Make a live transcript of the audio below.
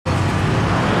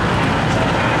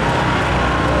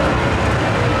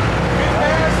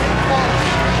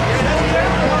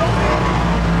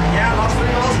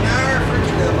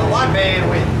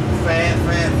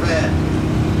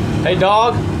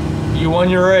dog, you won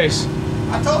your race.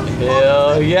 I told you.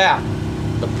 Hell yeah.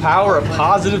 The power of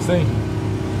positive thinking.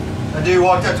 That dude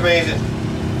walked up to me and said,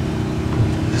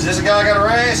 "Is this a guy got a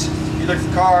race?" He looked at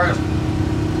the car and goes,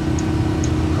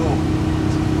 "Cool.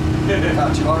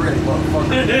 Got you already,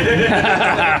 motherfucker."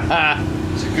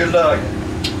 So good luck.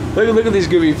 Look at these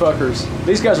gooby fuckers.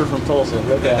 These guys are from Tulsa.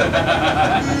 Look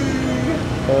at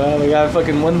them. We got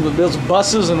fucking one that builds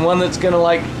buses and one that's gonna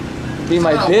like be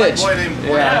my bitch.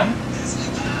 Yeah.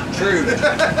 True.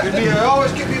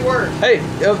 Always could be worse. Hey,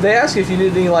 they ask if you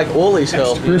need any like oilies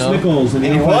help. Chris Nichols and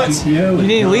Any what? You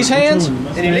need any lease hands?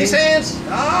 Any lease hands? Oh,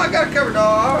 I got it covered,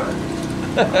 dog.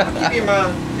 Keep your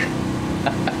mind.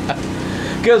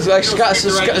 Because like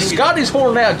Scotty's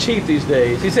horning out cheap these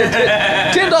days. He said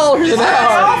 $10 an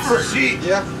hour. Shit,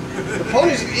 yeah. The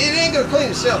ponies, it ain't gonna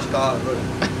clean itself, Scott. But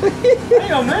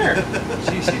Hang on there.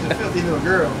 she's a filthy little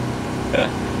girl.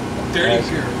 Dirty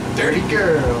girl. Dirty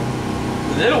girl.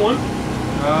 The little one.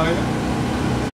 Oh, yeah.